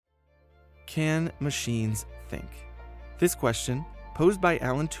Can machines think? This question, posed by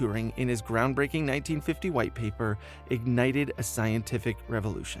Alan Turing in his groundbreaking 1950 white paper, ignited a scientific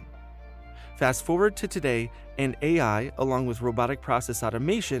revolution. Fast forward to today, and AI, along with robotic process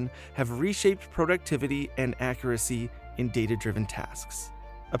automation, have reshaped productivity and accuracy in data-driven tasks.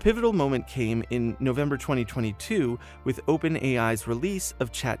 A pivotal moment came in November 2022 with OpenAI's release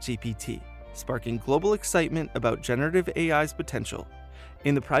of ChatGPT, sparking global excitement about generative AI's potential.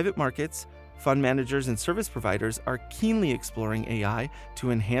 In the private markets, fund managers and service providers are keenly exploring AI to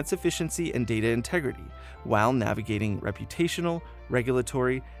enhance efficiency and data integrity while navigating reputational,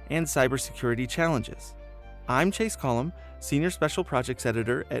 regulatory, and cybersecurity challenges. I'm Chase Collum, Senior Special Projects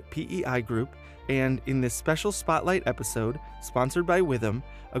Editor at PEI Group, and in this special Spotlight episode, sponsored by Withum,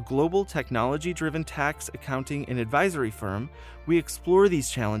 a global technology-driven tax, accounting, and advisory firm, we explore these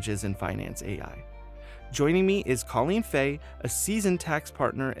challenges in finance AI. Joining me is Colleen Fay, a seasoned tax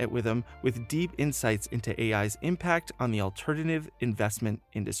partner at Withum with deep insights into AI's impact on the alternative investment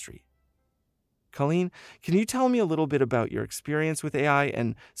industry. Colleen, can you tell me a little bit about your experience with AI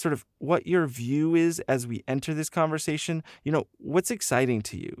and sort of what your view is as we enter this conversation? What's exciting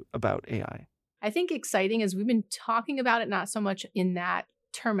to you about AI? I think exciting is we've been talking about it not so much in that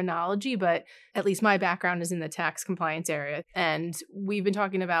terminology, but at least my background is in the tax compliance area. And we've been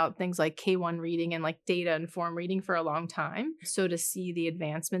talking about things like K1 reading and like data informed reading for a long time. So to see the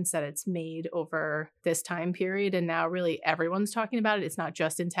advancements that it's made over this time period, and now really everyone's talking about it. It's not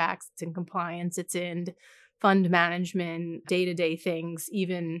just in tax, it's in compliance, it's in fund management, day-to-day things,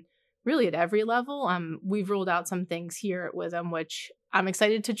 even really at every level. We've rolled out some things here at Withum, which I'm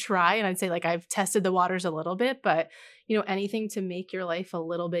excited to try. And I'd say I've tested the waters a little bit, but anything to make your life a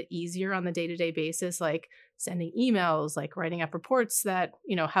little bit easier on the day-to-day basis, like sending emails, like writing up reports that,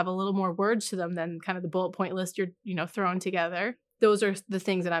 have a little more words to them than kind of the bullet point list you're throwing together. Those are the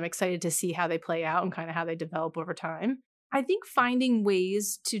things that I'm excited to see how they play out and kind of how they develop over time. I think finding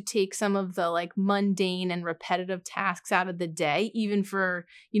ways to take some of the mundane and repetitive tasks out of the day, even for,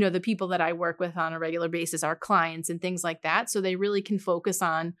 the people that I work with on a regular basis, our clients and things like that. So they really can focus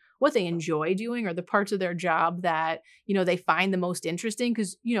on what they enjoy doing or the parts of their job that, they find the most interesting.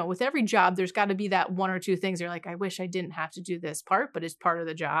 Because, with every job, there's got to be that one or two things you're like, I wish I didn't have to do this part, but it's part of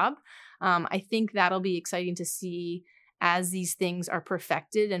the job. I think that'll be exciting to see as these things are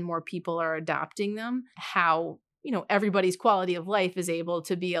perfected and more people are adopting them, how everybody's quality of life is able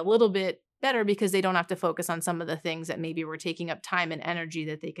to be a little bit better because they don't have to focus on some of the things that maybe were taking up time and energy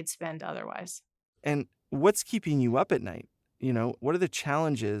that they could spend otherwise. And what's keeping you up at night? What are the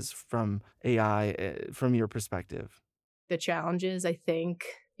challenges from AI from your perspective? The challenges, I think,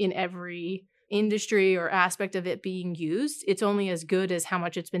 in every industry or aspect of it being used, it's only as good as how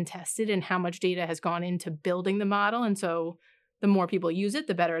much it's been tested and how much data has gone into building the model. And so the more people use it,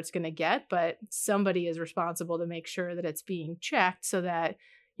 the better it's going to get. But somebody is responsible to make sure that it's being checked so that,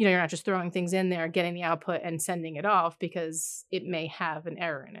 you're not just throwing things in there, getting the output and sending it off because it may have an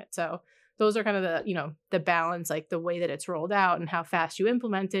error in it. So those are kind of the balance, like the way that it's rolled out and how fast you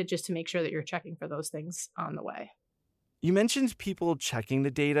implement it, just to make sure that you're checking for those things on the way. You mentioned people checking the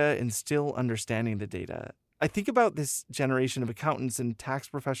data and still understanding the data. I think about this generation of accountants and tax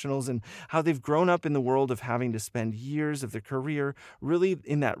professionals and how they've grown up in the world of having to spend years of their career really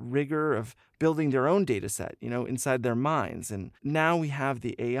in that rigor of building their own data set, inside their minds. And now we have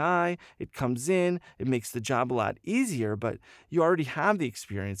the AI, it comes in, it makes the job a lot easier, but you already have the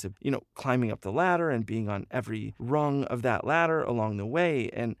experience of, climbing up the ladder and being on every rung of that ladder along the way.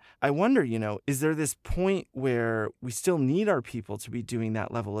 And I wonder, is there this point where we still need our people to be doing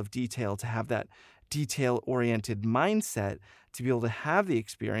that level of detail, to have that detail-oriented mindset to be able to have the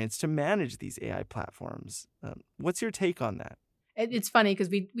experience to manage these AI platforms? What's your take on that? It's funny because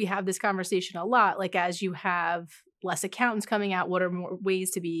we have this conversation a lot, as you have less accountants coming out, what are more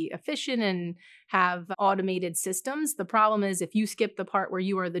ways to be efficient and have automated systems? The problem is if you skip the part where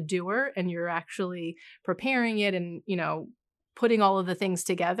you are the doer and you're actually preparing it and, putting all of the things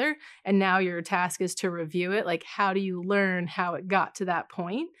together, and now your task is to review it. How do you learn how it got to that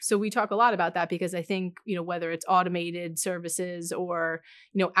point? So we talk a lot about that because I think, whether it's automated services or,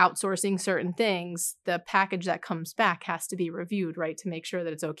 outsourcing certain things, the package that comes back has to be reviewed, right? To make sure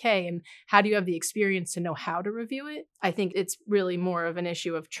that it's okay. And how do you have the experience to know how to review it? I think it's really more of an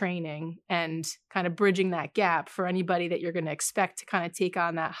issue of training and kind of bridging that gap for anybody that you're going to expect to kind of take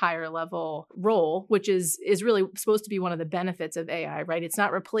on that higher level role, which is really supposed to be one of the benefits of AI, right? It's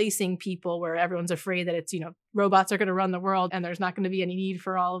not replacing people where everyone's afraid that it's, robots are going to run the world and there's not going to be any need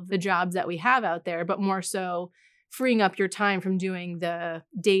for all of the jobs that we have out there, but more so freeing up your time from doing the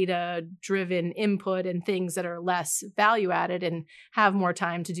data-driven input and things that are less value-added and have more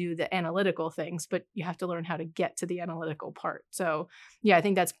time to do the analytical things, but you have to learn how to get to the analytical part. So yeah, I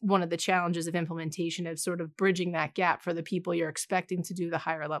think that's one of the challenges of implementation, of sort of bridging that gap for the people you're expecting to do the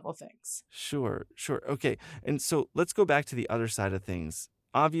higher level things. Sure. Okay. And so let's go back to the other side of things.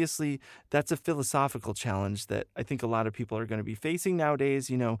 Obviously, that's a philosophical challenge that I think a lot of people are going to be facing nowadays,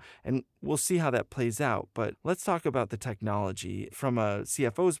 and we'll see how that plays out. But let's talk about the technology from a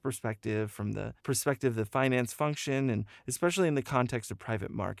CFO's perspective, from the perspective of the finance function, and especially in the context of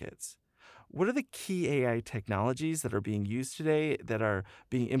private markets. What are the key AI technologies that are being used today that are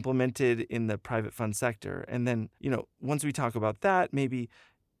being implemented in the private fund sector? And then, once we talk about that, maybe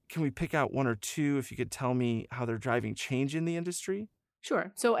can we pick out one or two if you could tell me how they're driving change in the industry?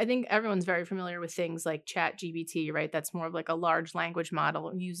 Sure. So I think everyone's very familiar with things like ChatGPT, right? That's more of like a large language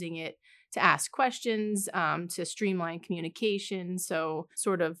model, using it to ask questions, to streamline communication. So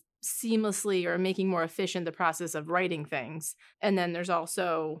sort of seamlessly or making more efficient the process of writing things. And then there's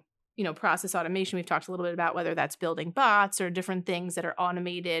also process automation. We've talked a little bit about whether that's building bots or different things that are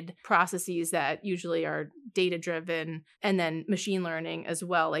automated processes that usually are data-driven, and then machine learning as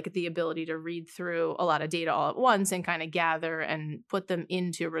well, like the ability to read through a lot of data all at once and kind of gather and put them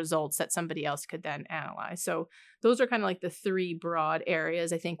into results that somebody else could then analyze. So those are kind of like the three broad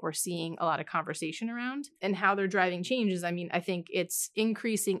areas I think we're seeing a lot of conversation around, and how they're driving changes. I mean, I think it's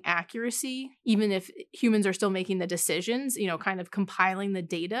increasing accuracy, even if humans are still making the decisions, kind of compiling the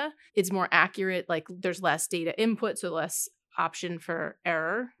data. It's more accurate, like there's less data input, so less option for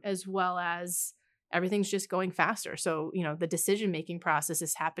error, as well as everything's just going faster. So, the decision-making process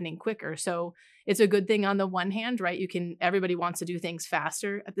is happening quicker. So it's a good thing on the one hand, right? Everybody wants to do things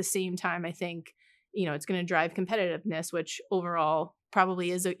faster. At the same time, I think, it's going to drive competitiveness, which overall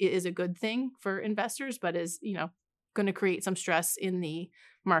probably is a good thing for investors, but is, going to create some stress in the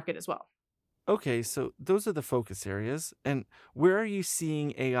market as well. Okay, so those are the focus areas. And where are you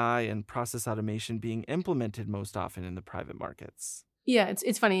seeing AI and process automation being implemented most often in the private markets? Yeah,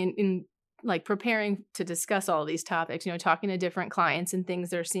 it's funny in like preparing to discuss all of these topics, talking to different clients and things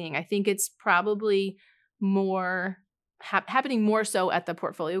they're seeing. I think it's probably more happening more so at the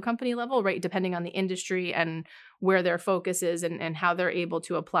portfolio company level, right? Depending on the industry and where their focus is and how they're able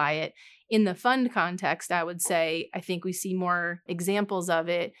to apply it. In the fund context, I would say, I think we see more examples of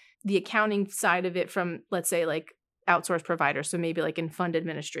it, the accounting side of it from, let's say, like outsourced providers. So maybe like in fund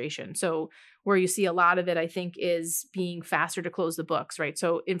administration. So where you see a lot of it, I think, is being faster to close the books, right?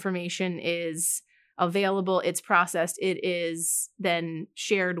 So information is available, it's processed, it is then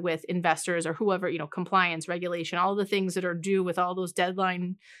shared with investors or whoever, compliance, regulation, all the things that are due with all those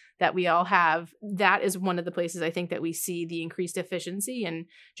deadline that we all have. That is one of the places I think that we see the increased efficiency and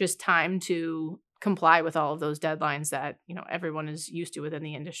just time to comply with all of those deadlines that, everyone is used to within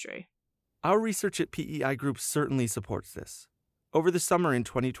the industry. Our research at PEI Group certainly supports this. Over the summer in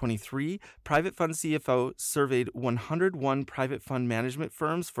 2023, Private Fund CFO surveyed 101 private fund management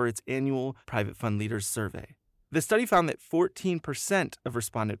firms for its annual Private Fund Leaders Survey. The study found that 14% of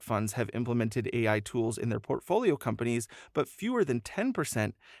respondent funds have implemented AI tools in their portfolio companies, but fewer than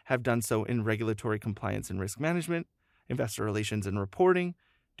 10% have done so in regulatory compliance and risk management, investor relations and reporting,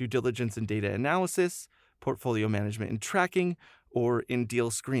 due diligence and data analysis, portfolio management and tracking, or in deal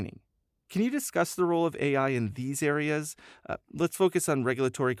screening. Can you discuss the role of AI in these areas? Let's focus on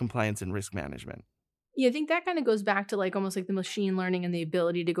regulatory compliance and risk management. Yeah, I think that kind of goes back to like almost like the machine learning and the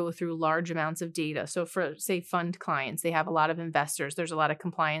ability to go through large amounts of data. So for, say, fund clients, they have a lot of investors. There's a lot of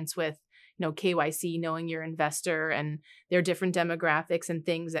compliance with, KYC, knowing your investor, and their different demographics and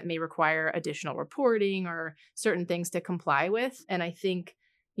things that may require additional reporting or certain things to comply with. And I think,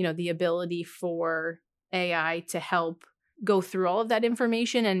 the ability for AI to help go through all of that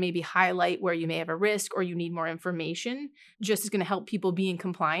information and maybe highlight where you may have a risk or you need more information, just is going to help people be in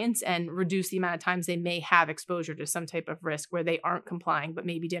compliance and reduce the amount of times they may have exposure to some type of risk where they aren't complying, but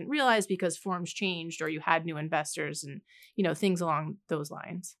maybe didn't realize because forms changed or you had new investors and, things along those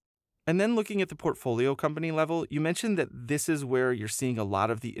lines. And then looking at the portfolio company level, you mentioned that this is where you're seeing a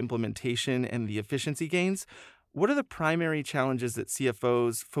lot of the implementation and the efficiency gains. What are the primary challenges that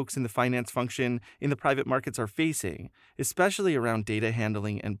CFOs, folks in the finance function, in the private markets are facing, especially around data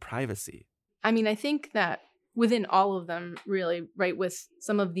handling and privacy? I mean, I think that within all of them, really, right, with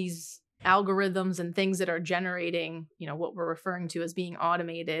some of these algorithms and things that are generating, what we're referring to as being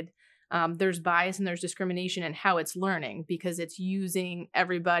automated, there's bias and there's discrimination in how it's learning because it's using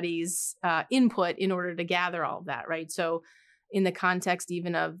everybody's input in order to gather all of that, right? So in the context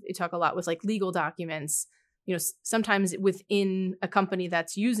even of, you talk a lot with like legal documents, sometimes within a company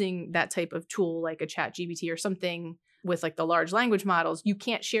that's using that type of tool, like a ChatGPT or something with like the large language models, you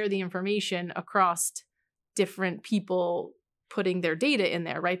can't share the information across different people putting their data in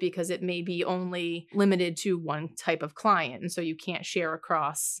there, right? Because it may be only limited to one type of client. And so you can't share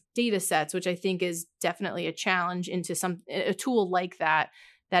across data sets, which I think is definitely a challenge into a tool like that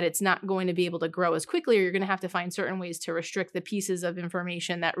it's not going to be able to grow as quickly, or you're going to have to find certain ways to restrict the pieces of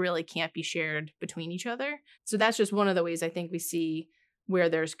information that really can't be shared between each other. So that's just one of the ways I think we see where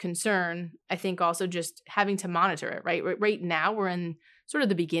there's concern. I think also just having to monitor it, right? Right now we're in sort of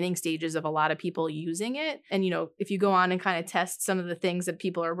the beginning stages of a lot of people using it. And, if you go on and kind of test some of the things that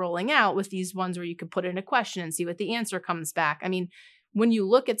people are rolling out with these ones where you could put in a question and see what the answer comes back. I mean, when you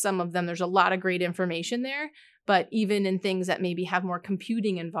look at some of them, there's a lot of great information there. But even in things that maybe have more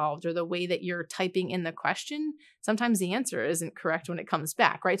computing involved, or the way that you're typing in the question, sometimes the answer isn't correct when it comes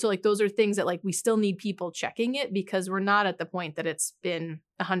back, right? So like those are things that like we still need people checking it, because we're not at the point that it's been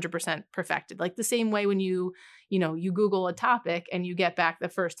 100% perfected. Like the same way when you Google a topic and you get back the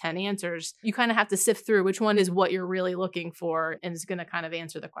first 10 answers, you kind of have to sift through which one is what you're really looking for and is going to kind of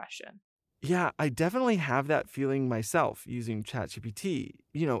answer the question. Yeah, I definitely have that feeling myself using ChatGPT.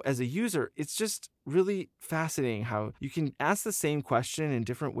 As a user, it's just really fascinating how you can ask the same question in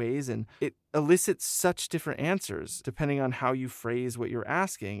different ways and it elicits such different answers depending on how you phrase what you're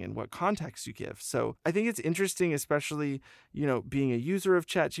asking and what context you give. So I think it's interesting, especially, being a user of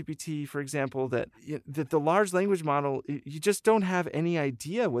ChatGPT, for example, that the large language model, you just don't have any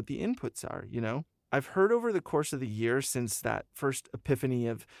idea what the inputs are, I've heard over the course of the year since that first epiphany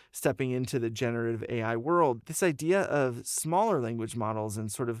of stepping into the generative AI world, this idea of smaller language models and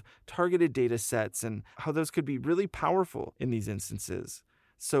sort of targeted data sets and how those could be really powerful in these instances.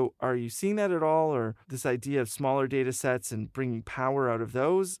 So are you seeing that at all, or this idea of smaller data sets and bringing power out of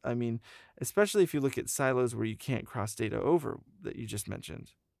those? I mean, especially if you look at silos where you can't cross data over that you just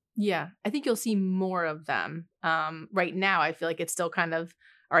mentioned. Yeah, I think you'll see more of them. Right now, I feel like it's still kind of,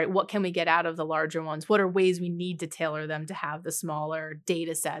 all right, what can we get out of the larger ones? What are ways we need to tailor them to have the smaller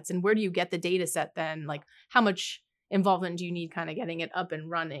data sets? And where do you get the data set then? Like, how much involvement do you need kind of getting it up and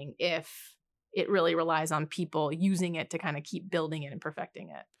running if it really relies on people using it to kind of keep building it and perfecting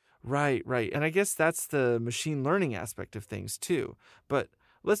it? Right. And I guess that's the machine learning aspect of things too. But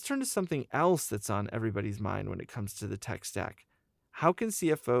let's turn to something else that's on everybody's mind when it comes to the tech stack. How can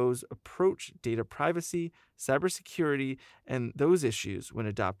CFOs approach data privacy, cybersecurity, and those issues when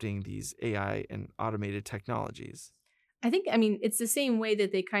adopting these AI and automated technologies? I mean, it's the same way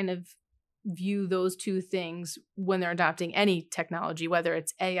that they kind of view those two things when they're adopting any technology, whether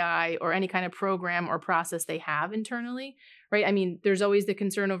it's AI or any kind of program or process they have internally, right? I mean, there's always the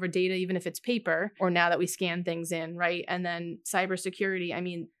concern over data, even if it's paper, or now that we scan things in, right? And then cybersecurity, I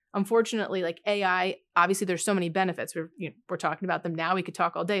mean, unfortunately, like AI, obviously there's so many benefits. We're talking about them now. We could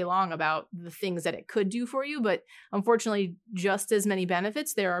talk all day long about the things that it could do for you, but unfortunately, just as many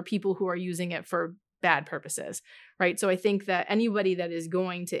benefits, there are people who are using it for bad purposes, right? So I think that anybody that is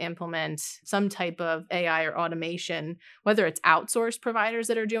going to implement some type of AI or automation, whether it's outsourced providers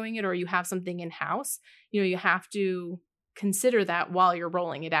that are doing it or you have something in-house, you have to consider that while you're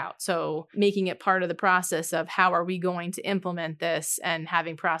rolling it out. So making it part of the process of how are we going to implement this and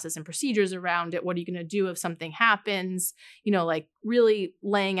having process and procedures around it. What are you going to do if something happens? Like really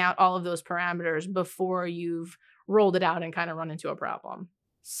laying out all of those parameters before you've rolled it out and kind of run into a problem.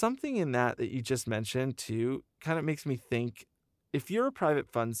 Something in that you just mentioned too kind of makes me think, if you're a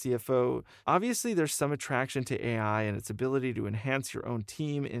private fund CFO, obviously there's some attraction to AI and its ability to enhance your own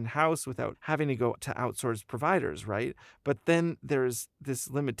team in-house without having to go to outsourced providers, right? But then there's this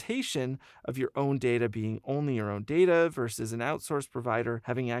limitation of your own data being only your own data versus an outsourced provider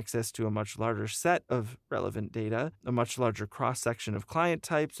having access to a much larger set of relevant data, a much larger cross-section of client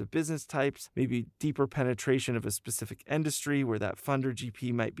types, of business types, maybe deeper penetration of a specific industry where that fund or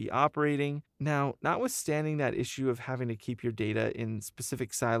GP might be operating. Now, notwithstanding that issue of having to keep your data in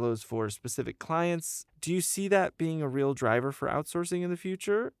specific silos for specific clients, do you see that being a real driver for outsourcing in the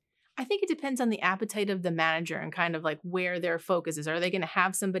future? I think it depends on the appetite of the manager and kind of like where their focus is. Are they going to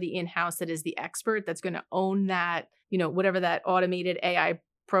have somebody in-house that is the expert that's going to own that, whatever that automated AI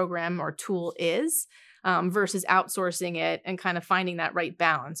program or tool is? Versus outsourcing it and kind of finding that right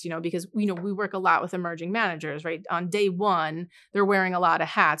balance, because, we work a lot with emerging managers, right? On day one, they're wearing a lot of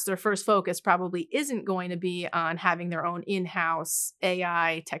hats. Their first focus probably isn't going to be on having their own in-house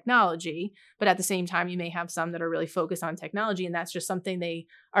AI technology. But at the same time, you may have some that are really focused on technology, and that's just something they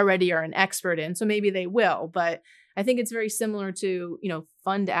already are an expert in. So maybe they will. But I think it's very similar to,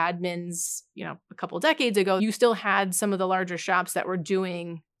 fund admins, a couple decades ago. You still had some of the larger shops that were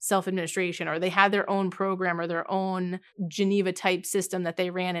doing self-administration, or they had their own program or their own Geneva type system that they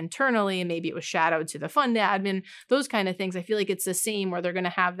ran internally, and maybe it was shadowed to the fund admin, those kind of things. I feel like it's the same where they're going to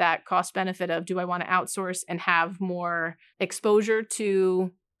have that cost benefit of, do I want to outsource and have more exposure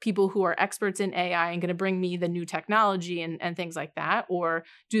to people who are experts in AI and going to bring me the new technology and things like that? Or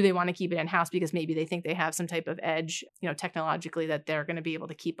do they want to keep it in-house because maybe they think they have some type of edge, technologically that they're going to be able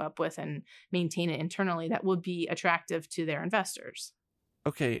to keep up with and maintain it internally that would be attractive to their investors?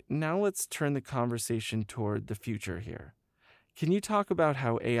 Okay, now let's turn the conversation toward the future here. Can you talk about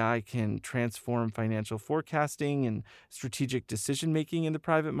how AI can transform financial forecasting and strategic decision-making in the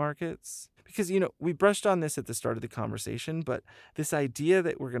private markets? Because, we brushed on this at the start of the conversation, but this idea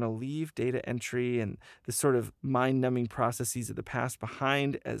that we're going to leave data entry and the sort of mind-numbing processes of the past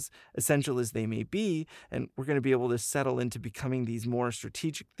behind, as essential as they may be, and we're going to be able to settle into becoming these more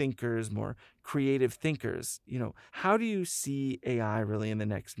strategic thinkers, more creative thinkers. How do you see AI really in the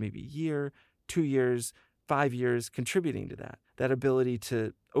next maybe year, 2 years, 5 years contributing to that ability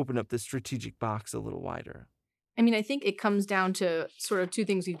to open up the strategic box a little wider? I mean, I think it comes down to sort of two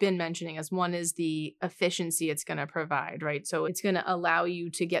things we've been mentioning. As one is the efficiency it's going to provide, right? So it's going to allow you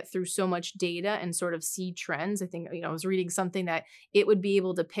to get through so much data and sort of see trends. I think, I was reading something that it would be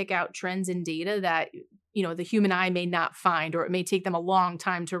able to pick out trends in data that, the human eye may not find, or it may take them a long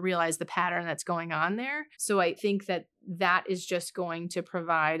time to realize the pattern that's going on there. So I think that is just going to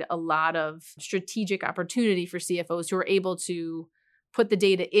provide a lot of strategic opportunity for CFOs who are able to put the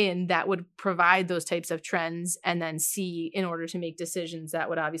data in that would provide those types of trends and then see in order to make decisions that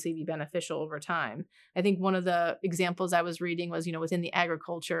would obviously be beneficial over time. I think one of the examples I was reading was, within the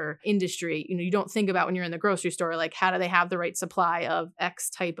agriculture industry, you don't think about when you're in the grocery store, like, how do they have the right supply of X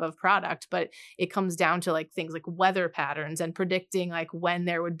type of product? But it comes down to like things like weather patterns and predicting like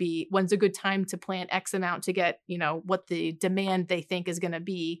when's a good time to plant X amount to get, what the demand they think is going to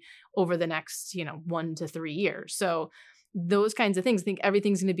be over the next, 1 to 3 years. So those kinds of things, I think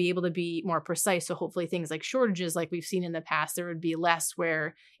everything's going to be able to be more precise. So hopefully things like shortages, like we've seen in the past, there would be less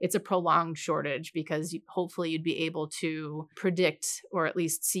where it's a prolonged shortage, because hopefully you'd be able to predict or at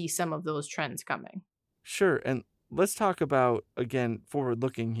least see some of those trends coming. Sure. And let's talk about, again, forward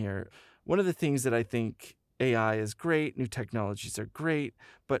looking here. One of the things that I think AI is great, new technologies are great,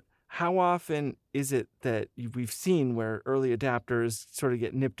 but how often is it that we've seen where early adapters sort of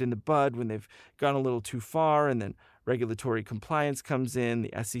get nipped in the bud when they've gone a little too far, and then regulatory compliance comes in,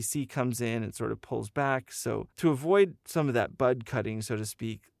 the SEC comes in and sort of pulls back? So to avoid some of that bud cutting, so to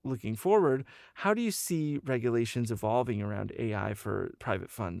speak, looking forward, how do you see regulations evolving around AI for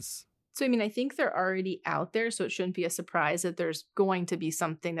private funds? So, I think they're already out there, so it shouldn't be a surprise that there's going to be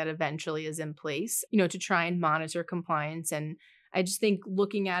something that eventually is in place, to try and monitor compliance. And I just think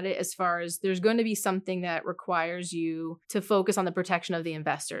looking at it as far as there's going to be something that requires you to focus on the protection of the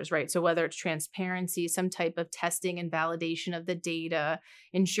investors, right? So whether it's transparency, some type of testing and validation of the data,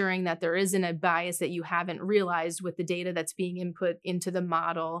 ensuring that there isn't a bias that you haven't realized with the data that's being input into the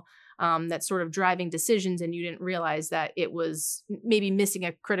model, that's sort of driving decisions and you didn't realize that it was maybe missing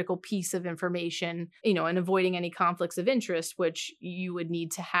a critical piece of information, and avoiding any conflicts of interest, which you would need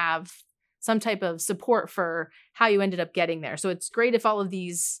to have some type of support for how you ended up getting there. So it's great if all of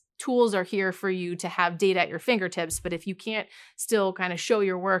these tools are here for you to have data at your fingertips, but if you can't still kind of show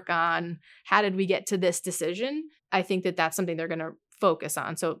your work on how did we get to this decision, I think that that's something they're going to focus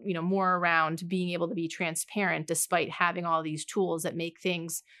on. So, more around being able to be transparent despite having all these tools that make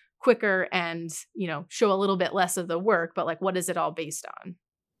things quicker and, show a little bit less of the work, but like, what is it all based on?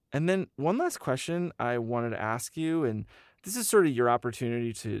 And then one last question I wanted to ask you, and this is sort of your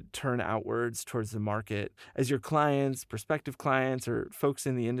opportunity to turn outwards towards the market. As your clients, prospective clients, or folks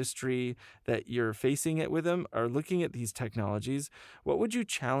in the industry that you're facing it with them are looking at these technologies, what would you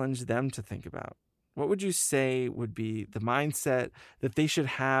challenge them to think about? What would you say would be the mindset that they should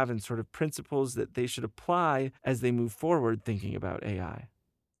have and sort of principles that they should apply as they move forward thinking about AI?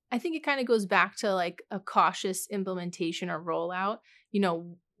 I think it kind of goes back to like a cautious implementation or rollout.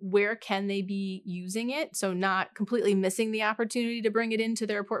 Where can they be using it? So not completely missing the opportunity to bring it into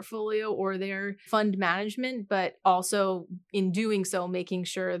their portfolio or their fund management, but also in doing so, making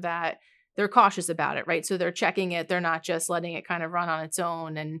sure that they're cautious about it, right? So they're checking it. They're not just letting it kind of run on its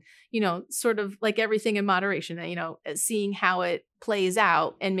own and, sort of like everything in moderation, seeing how it plays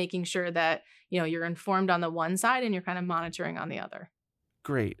out and making sure that, you're informed on the one side and you're kind of monitoring on the other.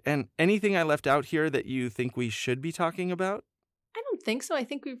 Great. And anything I left out here that you think we should be talking about? I don't think so. I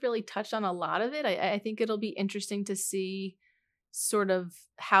think we've really touched on a lot of it. I think it'll be interesting to see sort of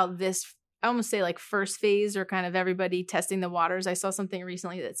how this I almost say like first phase or kind of everybody testing the waters. I saw something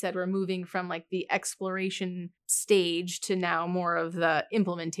recently that said we're moving from like the exploration stage to now more of the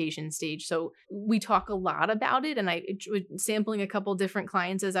implementation stage. So we talk a lot about it, and I was sampling a couple different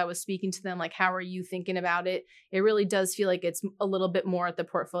clients as I was speaking to them, like, how are you thinking about it? It really does feel like it's a little bit more at the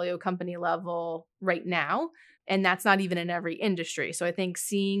portfolio company level right now. And that's not even in every industry. So I think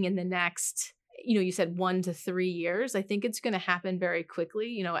seeing in the next, you said 1 to 3 years, I think it's going to happen very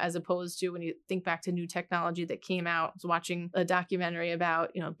quickly, as opposed to when you think back to new technology that came out. I was watching a documentary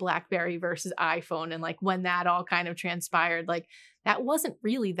about, BlackBerry versus iPhone, and like when that all kind of transpired, like that wasn't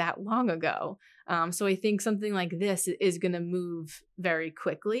really that long ago. So I think something like this is going to move very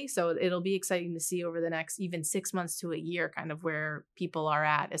quickly. So it'll be exciting to see over the next even 6 months to a year, kind of where people are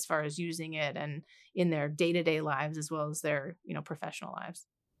at as far as using it and in their day-to-day lives as well as their, professional lives.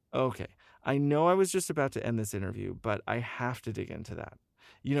 Okay, I know I was just about to end this interview, but I have to dig into that.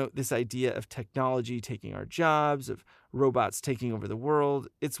 This idea of technology taking our jobs, of robots taking over the world,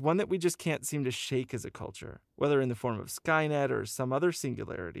 it's one that we just can't seem to shake as a culture. Whether in the form of Skynet or some other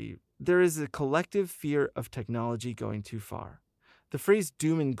singularity, there is a collective fear of technology going too far. The phrase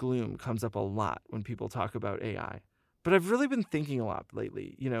doom and gloom comes up a lot when people talk about AI. But I've really been thinking a lot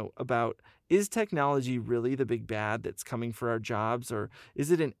lately, about, is technology really the big bad that's coming for our jobs, or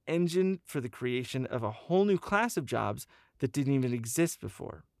is it an engine for the creation of a whole new class of jobs that didn't even exist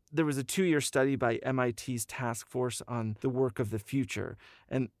before? There was a 2-year study by MIT's Task Force on the Work of the Future,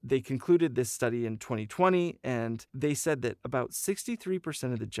 and they concluded this study in 2020, and they said that about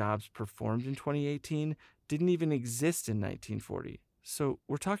 63% of the jobs performed in 2018 didn't even exist in 1940. So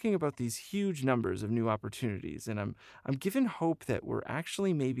we're talking about these huge numbers of new opportunities, and I'm given hope that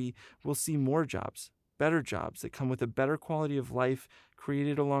we'll see more jobs, better jobs that come with a better quality of life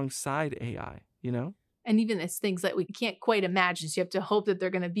created alongside AI, And even it's things that we can't quite imagine. So you have to hope that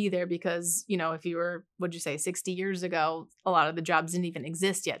they're going to be there because, if you were, 60 years ago, a lot of the jobs didn't even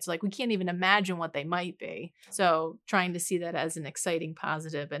exist yet. So like we can't even imagine what they might be. So trying to see that as an exciting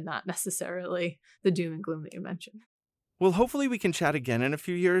positive and not necessarily the doom and gloom that you mentioned. Well, hopefully we can chat again in a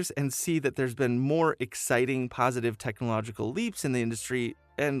few years and see that there's been more exciting, positive technological leaps in the industry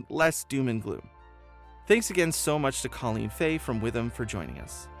and less doom and gloom. Thanks again so much to Colleen Fay from Withum for joining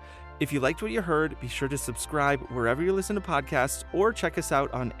us. If you liked what you heard, be sure to subscribe wherever you listen to podcasts or check us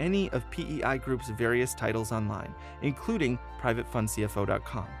out on any of PEI Group's various titles online, including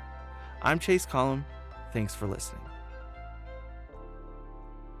privatefundcfo.com. I'm Chase Collum. Thanks for listening.